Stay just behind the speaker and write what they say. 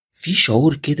في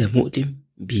شعور كده مؤلم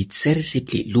بيتسرسب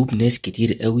لقلوب ناس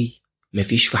كتير قوي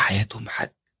مفيش في حياتهم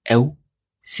حد أو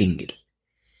سنجل،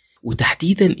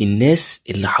 وتحديدا الناس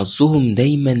اللي حظهم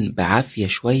دايما بعافية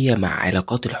شوية مع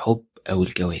علاقات الحب أو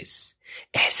الجواز.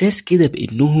 إحساس كده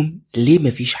بإنهم ليه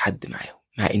مفيش حد معاهم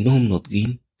مع إنهم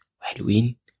ناضجين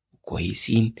وحلوين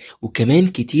وكويسين، وكمان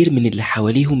كتير من اللي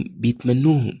حواليهم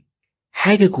بيتمنوهم.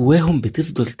 حاجة جواهم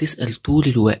بتفضل تسأل طول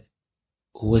الوقت،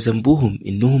 هو ذنبهم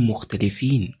إنهم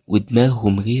مختلفين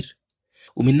ودماغهم غير؟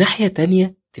 ومن ناحية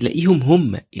تانية تلاقيهم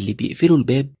هم اللي بيقفلوا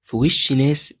الباب في وش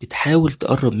ناس بتحاول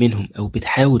تقرب منهم أو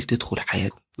بتحاول تدخل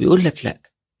حياتهم، ويقولك لأ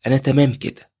أنا تمام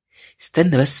كده،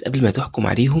 استنى بس قبل ما تحكم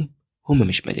عليهم، هم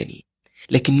مش مجانين،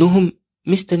 لكنهم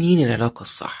مستنيين العلاقة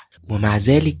الصح. ومع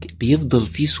ذلك بيفضل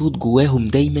في صوت جواهم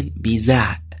دايما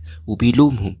بيزعق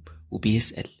وبيلومهم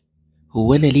وبيسأل،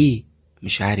 هو أنا ليه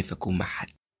مش عارف أكون مع حد؟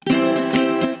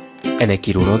 أنا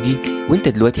كيرو راجي، وانت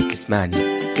دلوقتي بتسمعني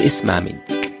في اسمع مني.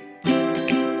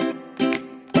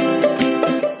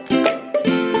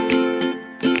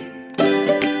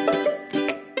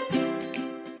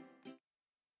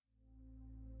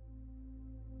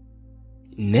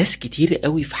 ناس كتير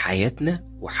قوي في حياتنا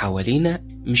وحوالينا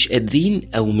مش قادرين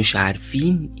أو مش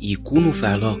عارفين يكونوا في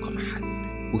علاقة مع حد،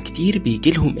 وكتير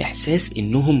بيجيلهم إحساس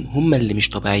إنهم هم اللي مش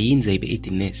طبيعيين زي بقية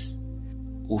الناس.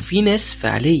 وفي ناس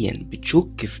فعليا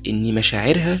بتشك في إن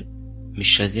مشاعرها مش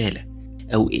شغالة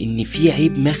أو إن في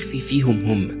عيب مخفي فيهم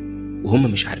هم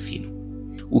وهم مش عارفينه.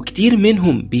 وكتير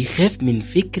منهم بيخاف من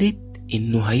فكرة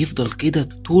إنه هيفضل كده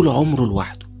طول عمره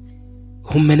لوحده.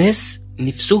 هم ناس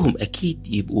نفسهم أكيد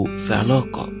يبقوا في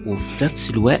علاقة، وفي نفس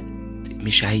الوقت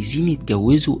مش عايزين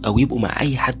يتجوزوا أو يبقوا مع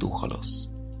أي حد وخلاص،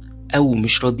 أو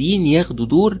مش راضيين ياخدوا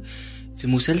دور في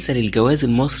مسلسل الجواز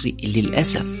المصري اللي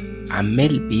للأسف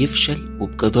عمال بيفشل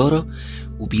وبجدارة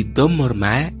وبيتدمر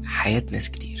معاه حياة ناس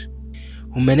كتير.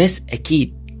 هم ناس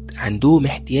أكيد عندهم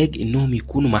احتياج إنهم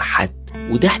يكونوا مع حد،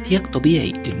 وده احتياج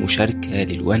طبيعي للمشاركة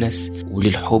للونس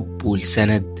وللحب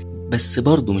والسند، بس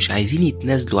برضو مش عايزين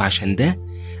يتنازلوا عشان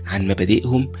ده عن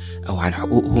مبادئهم أو عن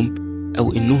حقوقهم،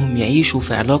 أو إنهم يعيشوا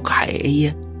في علاقة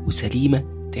حقيقية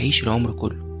وسليمة تعيش العمر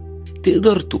كله.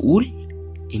 تقدر تقول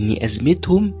إن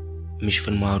أزمتهم مش في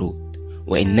المعروض،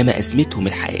 وإنما أزمتهم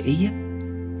الحقيقية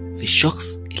في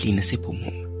الشخص اللي يناسبهم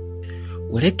هم.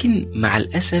 ولكن مع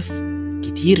الأسف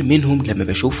كتير منهم لما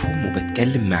بشوفهم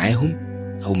وبتكلم معاهم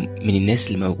أو من الناس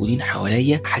اللي موجودين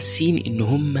حواليا حاسين إن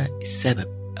هم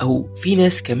السبب، أو في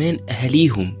ناس كمان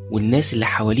أهاليهم والناس اللي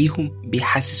حواليهم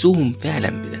بيحسسوهم فعلا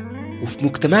بده. وفي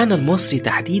مجتمعنا المصري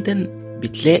تحديدا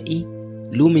بتلاقي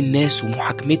لوم الناس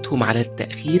ومحاكمتهم على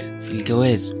التأخير في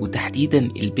الجواز، وتحديدا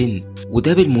البنت.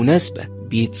 وده بالمناسبة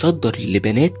بيتصدر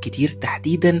لبنات كتير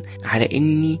تحديدا على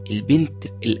إن البنت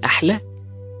الأحلى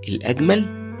الأجمل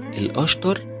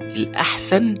الأشطر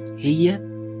الأحسن هي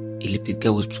اللي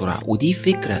بتتجوز بسرعة، ودي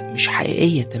فكرة مش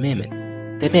حقيقية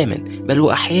تماما، بل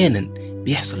وأحيانا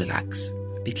بيحصل العكس.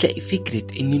 بتلاقي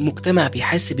فكرة ان المجتمع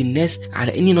بيحاسب الناس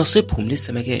على ان نصيبهم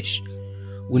لسه ما جاش،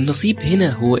 والنصيب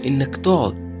هنا هو انك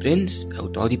تقعد برنس او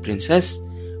تقعدي برنسس،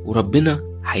 وربنا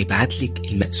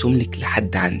هيبعتلك المقسوم لك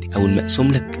لحد عندك او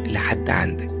المقسوم لك لحد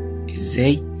عندك.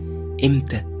 ازاي؟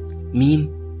 امتى؟ مين؟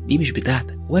 دي مش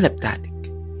بتاعتك ولا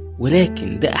بتاعتك.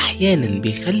 ولكن ده احيانا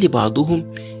بيخلي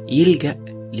بعضهم يلجأ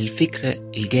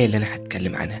للفكرة الجاية اللي انا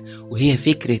هتكلم عنها، وهي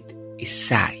فكرة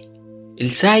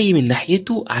السعي من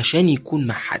ناحيته عشان يكون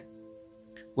مع حد.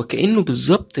 وكأنه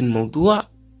بالظبط الموضوع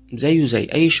زيه زي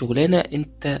أي شغلانة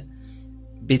أنت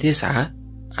بتسعى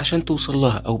عشان توصل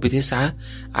لها، أو بتسعى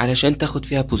علشان تاخد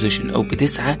فيها بوزيشن، أو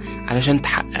بتسعى علشان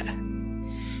تحققها.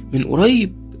 من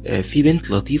قريب في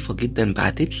بنت لطيفة جدا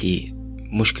بعتت لي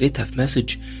مشكلتها في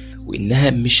مسج، وإنها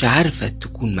مش عارفة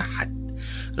تكون مع حد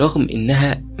رغم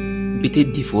إنها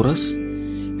بتدي فرص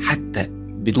حتى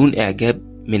بدون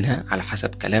إعجاب منها على حسب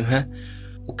كلامها،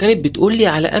 وكانت بتقولي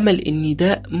على أمل إن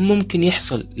ده ممكن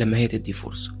يحصل لما هي تدي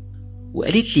فرصة.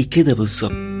 وقالت لي كده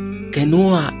بالظبط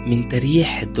كنوع من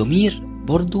تريح الضمير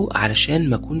برضو علشان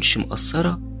ما كنش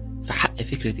مقصرة في حق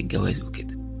فكرة الجواز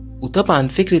وكده. وطبعا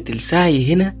فكرة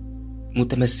السعي هنا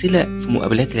متمثلة في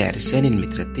مقابلات العرسان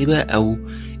المترتبة أو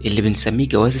اللي بنسميه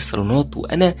جواز الصالونات،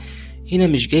 وأنا هنا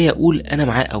مش جاي أقول أنا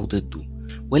معاه أو ضده،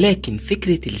 ولكن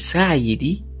فكرة السعي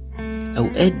دي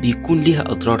أوقات بيكون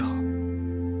ليها أضرارها،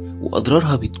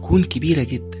 وأضرارها بتكون كبيرة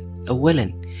جدا.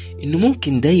 أولا إنه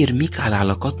ممكن ده يرميك على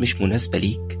علاقات مش مناسبة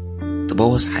ليك،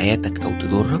 تبوظ حياتك أو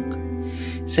تضرك.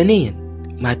 ثانيا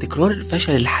مع تكرار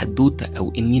فشل الحدوتة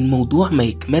أو إن الموضوع ما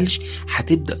يكملش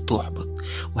هتبدأ تحبط،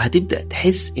 وهتبدأ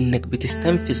تحس إنك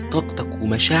بتستنفذ طاقتك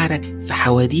ومشاعرك في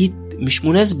حواديت مش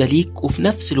مناسبة ليك، وفي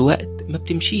نفس الوقت ما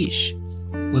بتمشيش.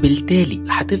 وبالتالي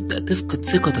هتبدأ تفقد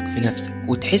ثقتك في نفسك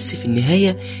وتحس في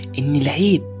النهاية إن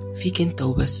العيب فيك أنت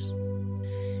وبس.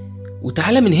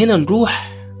 وتعالى من هنا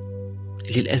نروح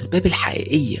للأسباب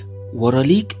الحقيقية ورا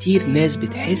ليه كتير ناس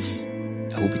بتحس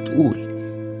أو بتقول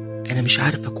أنا مش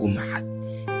عارف أكون مع حد.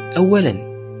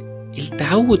 أولا،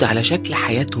 التعود على شكل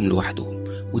حياتهم لوحدهم،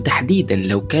 وتحديدا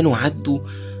لو كانوا عدوا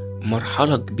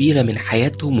مرحلة كبيرة من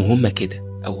حياتهم وهم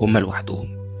كده أو هم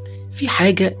لوحدهم. في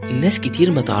حاجة الناس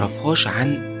كتير ما تعرفهاش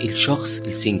عن الشخص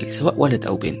السنجل سواء ولد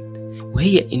أو بنت،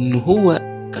 وهي إنه هو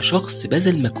كشخص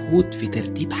بذل مجهود في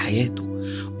ترتيب حياته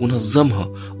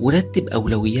ونظمها ورتب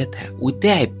أولوياتها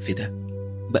وتعب في ده،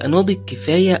 بقى ناضج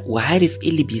كفاية وعارف إيه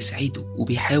اللي بيسعده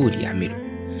وبيحاول يعمله،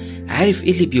 عارف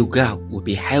إيه اللي بيوجعه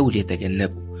وبيحاول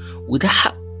يتجنبه، وده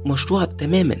حق مشروع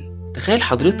تماما. تخيل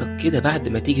حضرتك كده بعد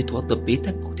ما تيجي توضب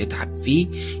بيتك وتتعب فيه،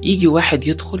 يجي واحد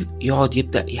يدخل يقعد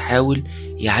يبدأ يحاول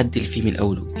يعدل فيه من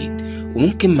أول وجديد،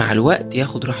 وممكن مع الوقت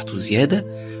ياخد راحته زيادة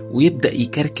ويبدأ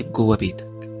يكركب جوه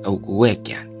بيتك أو جواك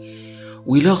يعني،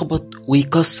 ويلخبط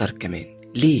ويكسر كمان.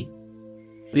 ليه؟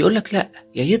 بيقولك لأ،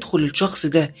 يا يدخل الشخص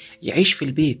ده يعيش في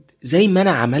البيت زي ما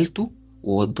أنا عملته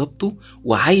ووضبته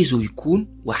وعايزه يكون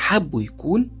وحابه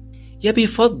يكون، يا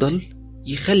بيفضل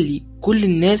يخلي كل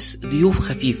الناس ضيوف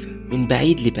خفيفة من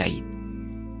بعيد لبعيد،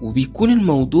 وبيكون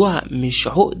الموضوع مش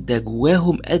عقدة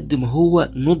جواهم قد ما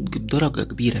هو نضج بدرجة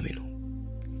كبيرة منهم.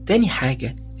 تاني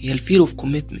حاجة هي الفير اوف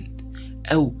كوميتمنت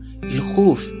أو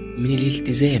الخوف من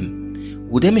الالتزام،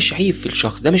 وده مش عيب في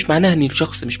الشخص، ده مش معناه ان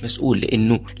الشخص مش مسؤول،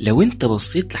 لانه لو انت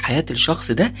بصيت لحياة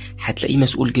الشخص ده هتلاقيه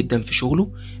مسؤول جدا في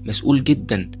شغله، مسؤول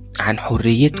جدا عن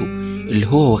حريته اللي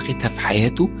هو واخدها في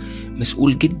حياته،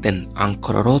 مسؤول جدا عن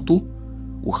قراراته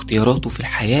واختياراته في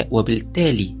الحياة،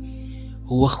 وبالتالي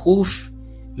هو خوف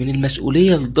من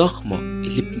المسؤولية الضخمة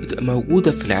اللي بتبقى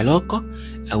موجودة في العلاقة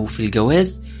أو في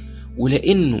الجواز،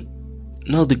 ولأنه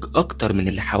ناضج أكتر من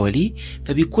اللي حواليه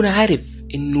فبيكون عارف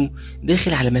إنه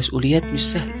داخل على مسؤوليات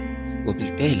مش سهلة،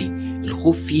 وبالتالي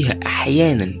الخوف فيها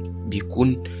أحيانا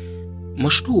بيكون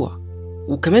مشروع.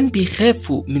 وكمان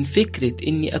بيخافوا من فكرة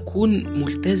إني أكون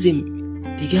ملتزم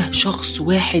تجاه شخص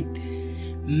واحد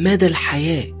مدى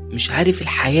الحياة، مش عارف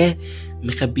الحياة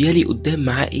مخبيالي قدام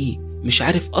معاه إيه، مش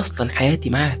عارف أصلا حياتي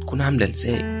معاه هتكون عاملة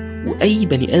إزاي. وأي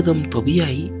بني آدم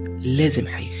طبيعي لازم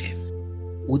هيخاف.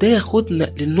 وده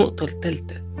ياخدنا للنقطة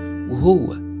الثالثة،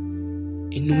 وهو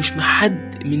إنه مش مع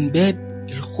حد من باب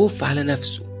الخوف على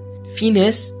نفسه. في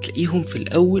ناس تلاقيهم في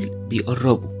الأول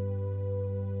بيقربوا،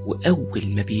 وأول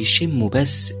ما بيشموا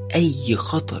بس أي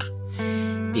خطر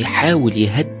بيحاول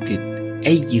يهدد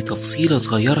أي تفصيلة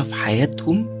صغيرة في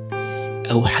حياتهم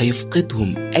أو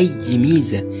هيفقدهم أي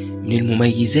ميزة من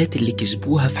المميزات اللي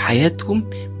كسبوها في حياتهم،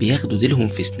 بياخدوا ديلهم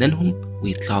في سنانهم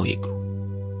ويطلعوا يجروا.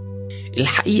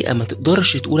 الحقيقة ما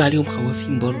تقدرش تقول عليهم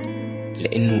خوافين برضه،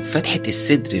 لأنه فتحة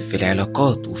الصدر في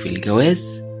العلاقات وفي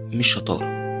الجواز مش شطارة،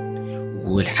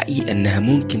 والحقيقة إنها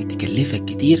ممكن تكلفك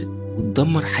كتير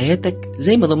وتدمر حياتك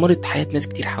زي ما دمرت حياة ناس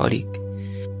كتير حواليك.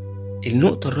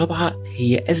 النقطة الرابعة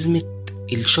هي أزمة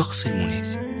الشخص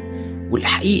المناسب،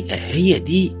 والحقيقة هي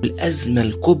دي الأزمة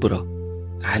الكبرى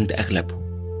عند أغلبهم.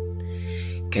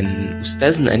 كان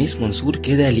أستاذنا أنيس منصور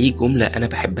كده ليه جملة أنا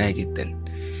بحبها جدا،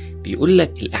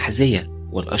 بيقولك الأحذية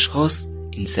والأشخاص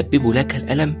إن سببوا لك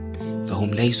الألم فهم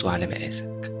ليسوا على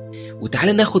مقاسك.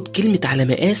 وتعالى ناخد كلمة على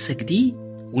مقاسك دي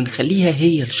ونخليها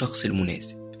هي الشخص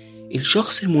المناسب.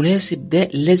 الشخص المناسب ده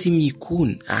لازم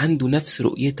يكون عنده نفس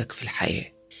رؤيتك في الحياة،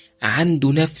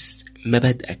 عنده نفس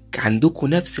مبادئك، عندكوا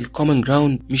نفس الكومن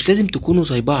جراوند. مش لازم تكونوا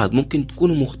زي بعض، ممكن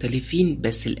تكونوا مختلفين،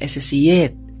 بس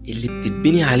الأساسيات اللي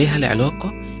بتتبني عليها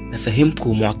العلاقة، مفاهيمكم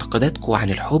ومعتقداتكم عن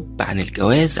الحب، عن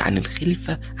الجواز، عن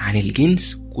الخلفة، عن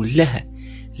الجنس، كلها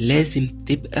لازم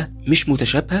تبقى مش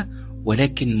متشابهة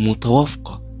ولكن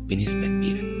متوافقة بنسبة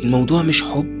كبيرة. الموضوع مش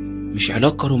حب، مش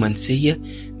علاقة رومانسية،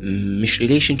 مش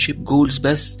relationship goals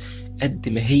بس، قد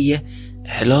ما هي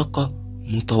علاقة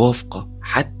متوافقة.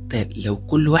 حتى لو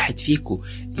كل واحد فيكم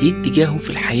ليه اتجاهه في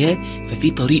الحياة،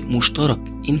 ففي طريق مشترك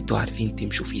انتوا عارفين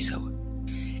تمشوا فيه سوا.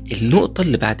 النقطة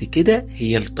اللي بعد كده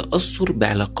هي التأثر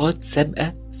بعلاقات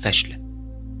سابقة فاشلة.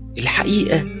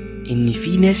 الحقيقة ان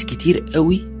في ناس كتير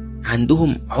قوي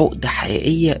عندهم عقدة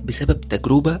حقيقية بسبب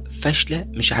تجربة فاشلة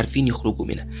مش عارفين يخرجوا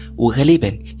منها،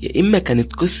 وغالبا يا إما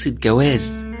كانت قصة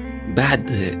جواز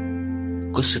بعد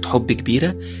قصة حب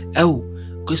كبيرة، أو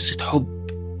قصة حب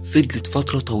فضلت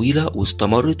فترة طويلة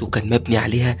واستمرت وكان مبني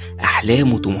عليها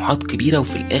أحلام وطموحات كبيرة،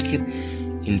 وفي الآخر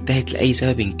انتهت لأي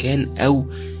سبب كان، أو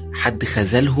حد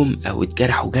خذلهم أو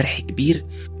اتجرحوا جرح كبير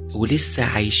ولسه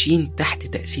عايشين تحت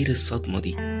تأثير الصدمة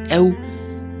دي، أو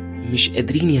مش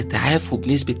قادرين يتعافوا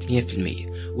بنسبة 100%.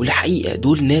 والحقيقة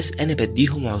دول ناس أنا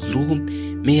بديهم عذرهم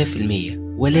 100%،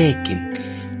 ولكن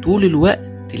طول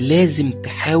الوقت لازم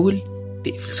تحاول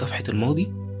تقفل صفحة الماضي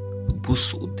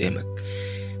وتبص قدامك.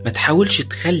 ما تحاولش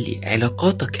تخلي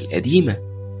علاقاتك القديمة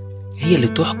هي اللي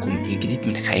تحكم الجديد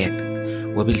من حياتك.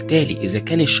 وبالتالي إذا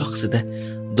كان الشخص ده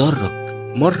ضرك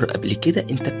مرة قبل كده،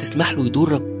 انت بتسمح له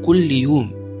يضرك كل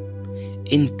يوم.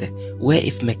 انت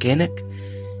واقف مكانك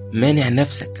مانع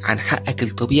نفسك عن حقك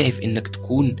الطبيعي في انك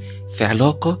تكون في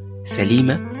علاقة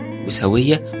سليمة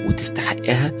وسوية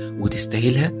وتستحقها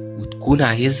وتستاهلها وتكون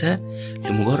عايزها،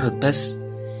 لمجرد بس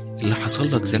اللي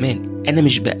حصل لك زمان. انا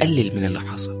مش بقلل من اللي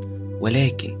حصل،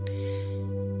 ولكن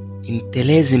انت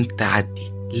لازم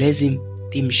تعدي، لازم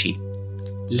تمشي،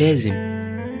 لازم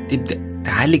تبدأ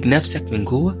تعالج نفسك من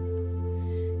جوه،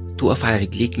 تقف على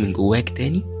رجليك من جواك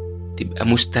تاني، تبقى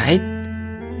مستعد،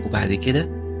 وبعد كده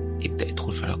ابدأ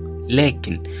ادخل في علاقة.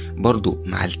 لكن برضو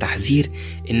مع التحذير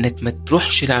انك ما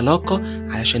تروحش العلاقة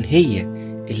علشان هي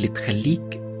اللي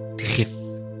تخليك تخف.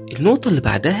 النقطة اللي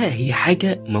بعدها هي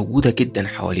حاجة موجودة جدا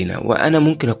حوالينا، وانا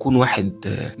ممكن اكون واحد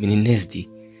من الناس دي،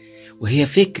 وهي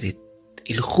فكرة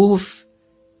الخوف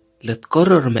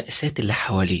لتكرر مأساة اللي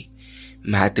حواليه.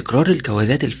 مع تكرار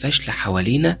الجوازات الفاشلة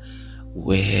حوالينا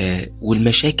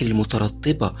والمشاكل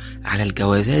المترتبة على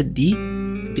الجوازات دي،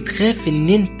 بتخاف ان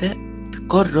انت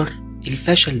تكرر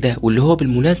الفشل ده، واللي هو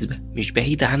بالمناسبة مش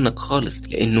بعيدة عنك خالص،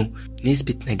 لانه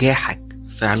نسبة نجاحك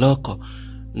في علاقة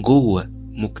جوه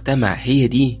مجتمع هي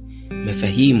دي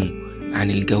مفاهيمه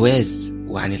عن الجواز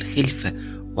وعن الخلفة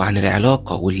وعن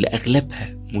العلاقة واللي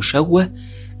اغلبها مشوه،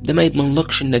 ده ما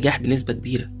يضمنلكش النجاح بنسبة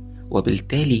كبيرة.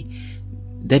 وبالتالي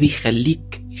ده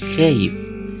بيخليك خايف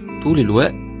طول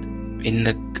الوقت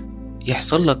انك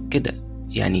يحصل لك كده.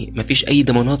 يعني مفيش اي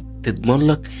ضمانات تضمن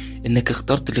لك انك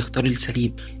اخترت الاختيار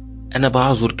السليم. انا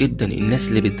بعذر جدا الناس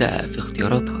اللي بتدقق في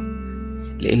اختياراتها،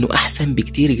 لانه احسن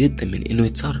بكتير جدا من انه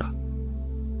يتسرع.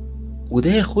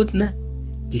 وده ياخدنا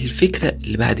للفكرة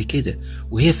اللي بعد كده،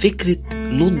 وهي فكرة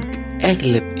نضج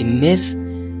اغلب الناس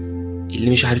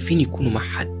اللي مش عارفين يكونوا مع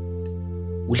حد.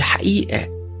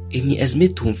 والحقيقة ان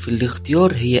ازمتهم في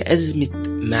الاختيار هي ازمة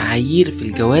معايير في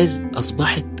الجواز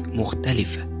اصبحت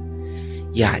مختلفة.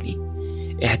 يعني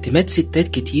اعتماد ستات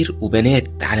كتير وبنات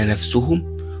على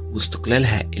نفسهم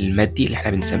واستقلالها المادي اللي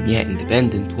احنا بنسميها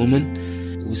independent woman،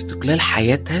 واستقلال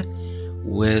حياتها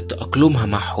وتأقلمها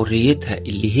مع حريتها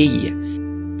اللي هي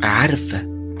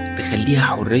عارفة تخليها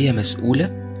حرية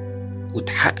مسؤولة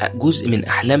وتحقق جزء من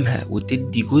أحلامها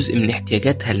وتدي جزء من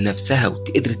احتياجاتها لنفسها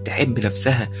وتقدر تحب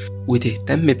نفسها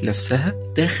وتهتم بنفسها.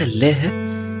 ده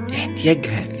خلاها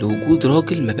احتياجها لوجود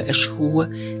راجل ما بقاش هو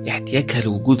احتياجها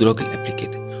لوجود راجل قبل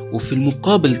كده. وفي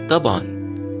المقابل طبعا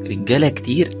رجالة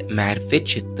كتير ما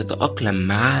عرفتش تتأقلم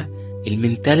مع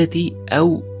المنتاليتي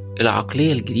أو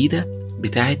العقلية الجديدة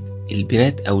بتاعت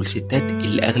البنات أو الستات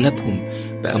اللي أغلبهم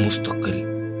بقى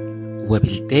مستقل،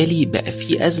 وبالتالي بقى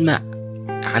في أزمة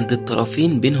عند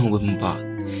الطرفين بينهم وبين بعض،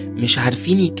 مش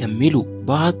عارفين يكملوا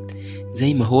بعض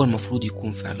زي ما هو المفروض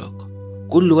يكون في علاقة.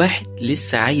 كل واحد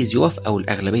لسه عايز يقف، أو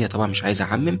الأغلبية طبعا مش عايز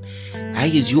أعمم،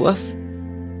 عايز يقف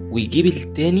ويجيب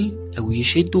التاني أو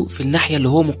يشده في الناحية اللي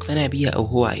هو مقتنع بيها أو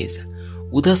هو عايزها،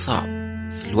 وده صعب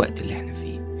في الوقت اللي احنا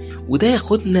فيه. وده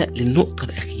ياخدنا للنقطة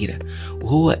الأخيرة،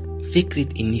 وهو فكرة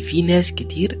إن في ناس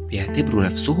كتير بيعتبروا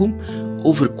نفسهم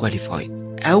over qualified،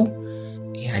 أو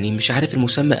يعني مش عارف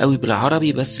المسمى قوي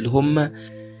بالعربي، بس اللي هم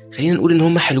خلينا نقول إن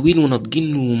هم حلوين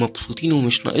وناضجين ومبسوطين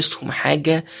ومش ناقصهم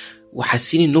حاجة،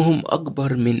 وحاسين إنهم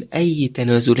أكبر من أي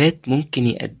تنازلات ممكن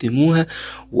يقدموها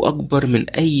وأكبر من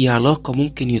أي علاقة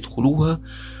ممكن يدخلوها،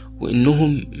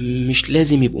 وإنهم مش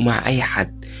لازم يبقوا مع أي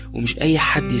حد، ومش أي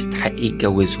حد يستحق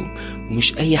يتجوزهم،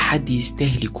 ومش أي حد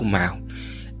يستاهل يكون معاهم.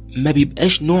 ما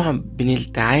بيبقاش نوع من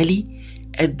التعالي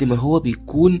قد ما هو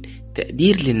بيكون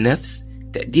تقدير للنفس،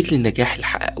 تقدير للنجاح اللي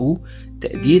حققوه،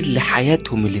 تقدير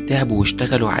لحياتهم اللي تعبوا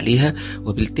واشتغلوا عليها.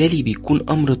 وبالتالي بيكون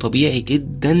أمر طبيعي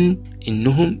جدا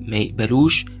إنهم ما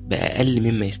يقبلوش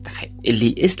بأقل مما يستحق. اللي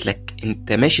يقيسلك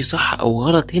انت ماشي صح أو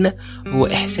غلط هنا هو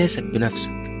إحساسك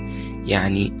بنفسك.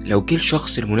 يعني لو جه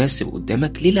الشخص المناسب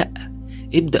قدامك، ليه لأ؟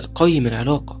 ابدأ قيم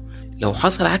العلاقة. لو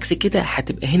حصل عكس كده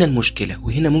هتبقى هنا المشكلة،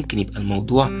 وهنا ممكن يبقى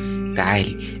الموضوع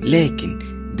تعالي. لكن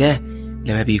ده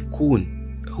لما بيكون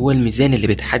هو الميزان اللي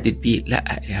بتحدد بيه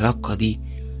لأ العلاقة دي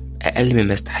أقل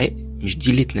مما استحق، مش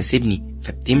دي اللي تناسبني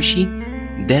فبتمشي،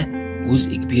 ده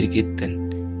جزء كبير جدا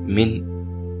من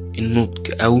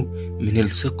النضج أو من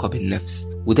الثقة بالنفس.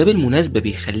 وده بالمناسبة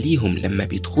بيخليهم لما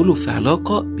بيدخلوا في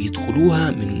علاقة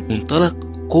بيدخلوها من منطلق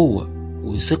قوة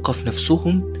وثقة في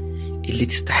نفسهم اللي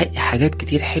تستحق حاجات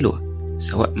كتير حلوة،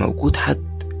 سواء موجود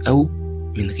حد أو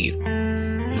من غيره.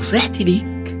 نصيحتي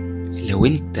ليك، لو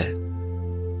انت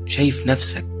شايف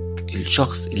نفسك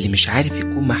الشخص اللي مش عارف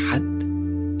يكون مع حد،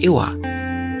 اوعى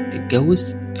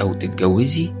تتجوز او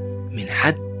تتجوزي من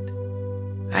حد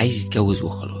عايز يتجوز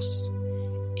وخلاص.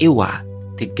 اوعى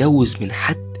تتجوز من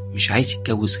حد مش عايز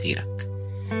يتجوز غيرك،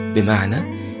 بمعنى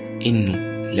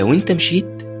انه لو انت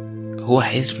مشيت هو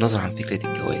هيصرف نظر عن فكرة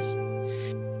الجواز.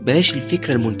 بلاش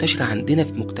الفكرة المنتشرة عندنا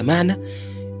في مجتمعنا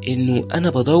انه انا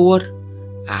بدور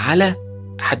على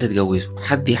حد اتجوزه،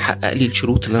 حد يحقق لي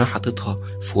الشروط اللي انا حاططها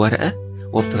في ورقة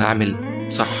وافضل اعمل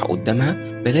صح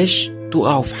قدامها. بلاش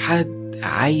تقعوا في حد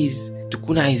عايز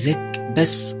تكون عايزاك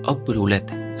بس اب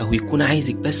لولادها، او يكون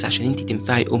عايزك بس عشان انت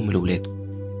تنفعي ام لولاده.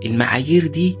 المعايير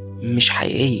دي مش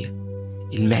حقيقية.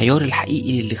 المعيار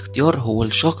الحقيقي للاختيار هو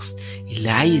الشخص اللي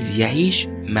عايز يعيش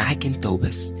معاك انت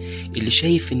وبس، اللي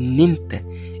شايف ان انت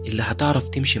اللي هتعرف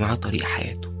تمشي معاه طريق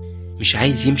حياته، مش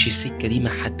عايز يمشي السكة دي مع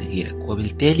حد غيرك،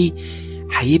 وبالتالي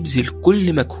هيبذل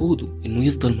كل مجهوده انه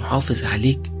يفضل محافظ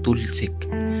عليك طول السكة،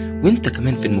 وانت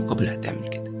كمان في المقابل هتعمل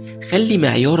كده. خلي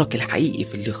معيارك الحقيقي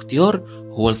في الاختيار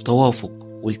هو التوافق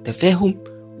والتفاهم،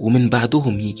 ومن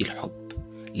بعدهم يجي الحب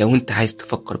لو انت عايز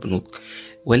تفكر بنضج.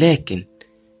 ولكن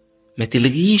ما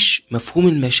تلغيش مفهوم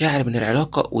المشاعر من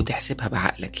العلاقة وتحسبها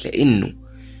بعقلك، لأنه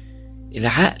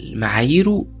العقل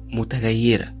معاييره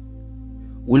متغيرة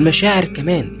والمشاعر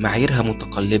كمان معاييرها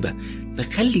متقلبة،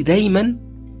 فخلي دايما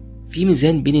في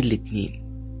ميزان بين الاتنين.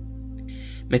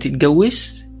 ما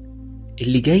تتجوز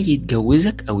اللي جاي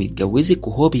يتجوزك أو يتجوزك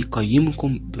وهو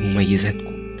بيقيمكم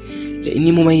بمميزاتكم،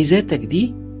 لأن مميزاتك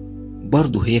دي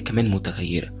برضو هي كمان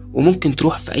متغيرة وممكن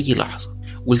تروح في أي لحظة.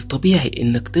 والطبيعي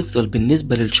انك تفضل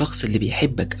بالنسبة للشخص اللي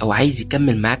بيحبك او عايز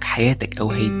يكمل معاك حياتك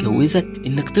او هيتجوزك،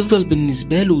 انك تفضل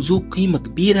بالنسبة له ذو قيمة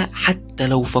كبيرة حتى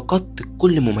لو فقدت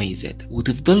كل مميزاتك،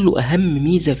 وتفضل له اهم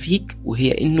ميزة فيك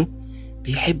وهي انه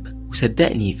بيحبك.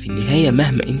 وصدقني في النهاية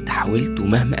مهما انت حاولت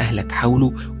ومهما اهلك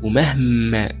حاولوا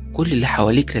ومهما كل اللي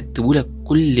حواليك رتبولك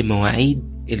كل مواعيد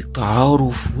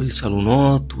التعارف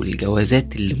والصالونات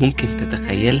والجوازات اللي ممكن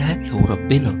تتخيلها، لو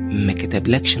ربنا ما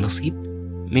كتبلكش نصيب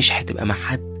مش هتبقى مع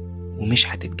حد ومش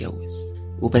هتتجوز.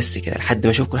 وبس كده، لحد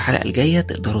ما اشوفكم الحلقة الجاية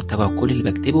تقدروا تتابعوا كل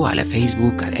اللي بكتبه على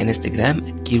فيسبوك، على انستجرام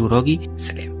 @كيلو راجي.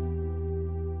 سلام.